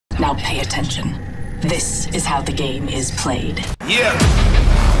Now pay attention. This is how the game is played. Yeah.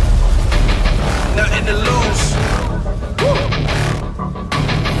 Nothing to lose.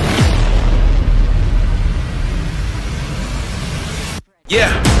 Yeah.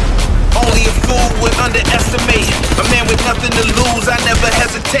 Only a fool would underestimate. A man with nothing to lose, I never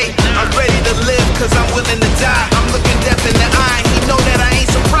hesitate. I'm ready to live cause I'm willing to die. I'm looking death in the eye, he know that I ain't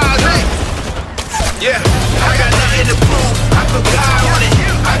surprised. Hey. Yeah, I got nothing to prove, I put God on it.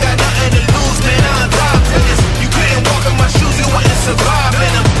 I got nothing to lose, man, I'm died for this. You couldn't walk in my shoes, you wouldn't survive in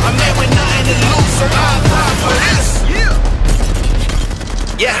them. A man with nothing to lose, so I'll die for this.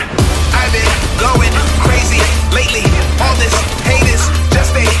 Yeah, I've been going crazy lately. All this hate is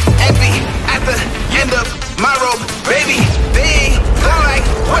just a envy at the end of my rope, baby. They ain't don't like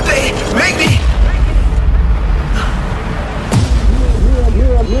what they make me.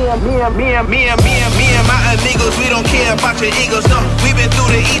 Me and my amigos, we don't care about your egos, no. We've been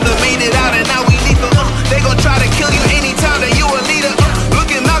through the ether, made it out, and now we lethal. They gon' try to kill you anytime that you a leader.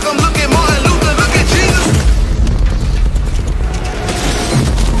 Look at Malcolm, look at Martin Luther, look at Jesus.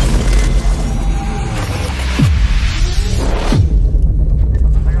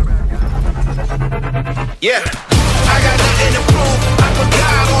 Yeah, I got nothing to prove, I put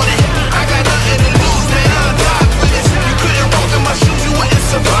God on it. I got nothing to lose, man, I'll die for this. You couldn't walk in my shoes, you wouldn't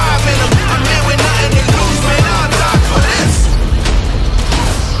survive in them. A man with nothing to lose, man, I'll die for this.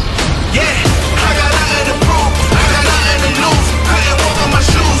 Yeah, I got nothing to prove, I got nothing to lose. Couldn't walk in my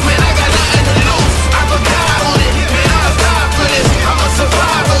shoes, man, I got nothing to lose. I put God on it, man, I'll die for this. I'm a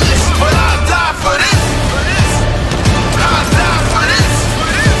survivalist, but I'll die for this. I'll die for this.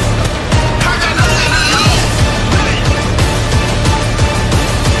 I got nothing to lose.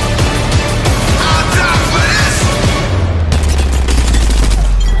 I'll die for this.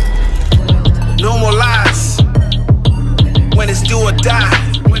 No more lies. When it's do or die.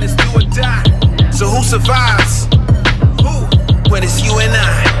 When it's do or die. So who survives? Who? When it's you and I.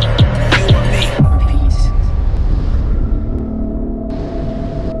 You and me.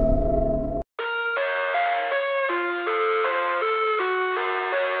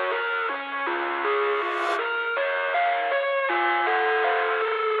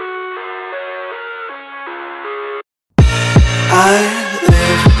 I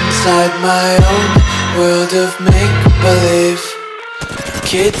live inside my own world of make-believe.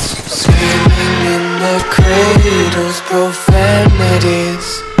 Kids screaming in their cradles, profanities.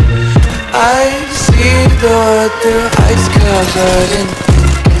 I see the world through eyes covered in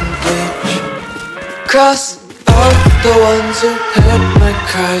ink and bleach. Cross out the ones who heard my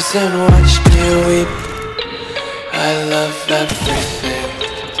cries and watched me weep. I love everything.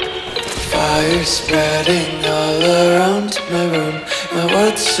 Fire spreading all around my room. My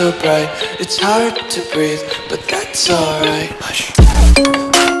world's so bright, it's hard to breathe, but that's alright. Hush.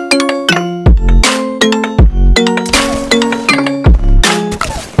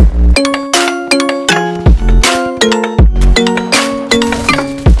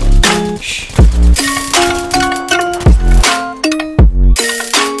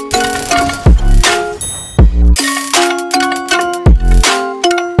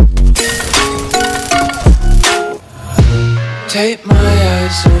 Take my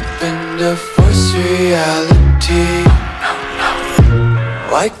eyes open to force reality.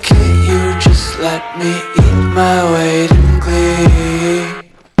 Why can't you just let me eat my weight in glee?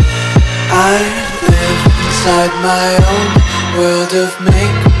 I live inside my own world of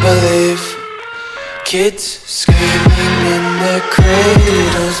make-believe. Kids screaming in their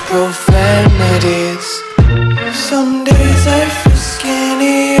cradles, profanities. Some days I feel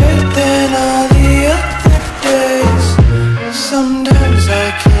skinnier than all the other days. Sometimes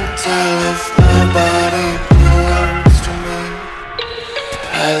I can't tell if my body belongs to me.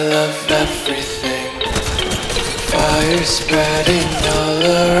 I love everything. Fire spreading all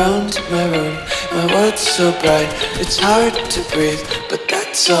around my room. My world's so bright, it's hard to breathe, but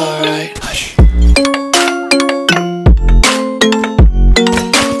that's alright. Hush.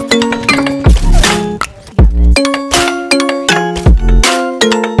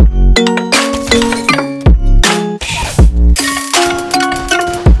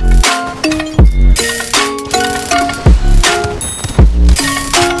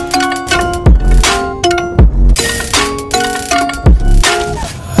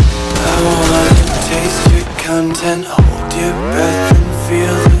 Content, hold your breath and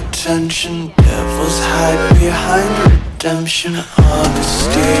feel the tension. Devils hide behind redemption.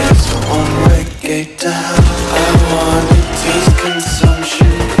 Honesty is a one-way gate to hell. I wanna taste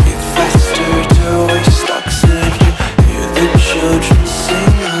consumption. Be faster to waste oxygen. Hear the children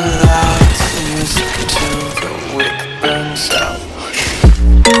sing aloud. Music till the wick burns out.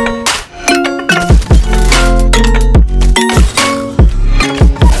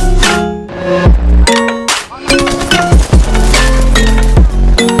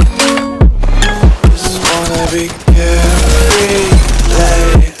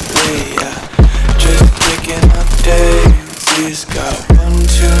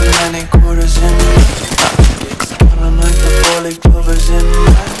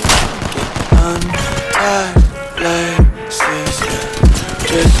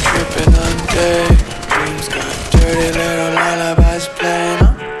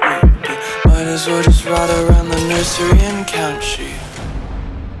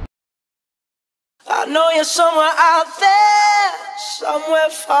 somewhere out there, somewhere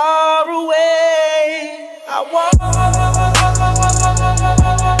far away. I want you back.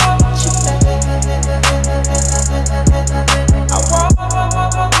 I want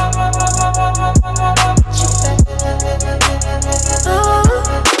you back.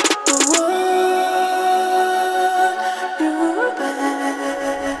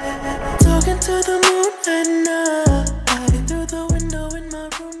 Talking to the moon.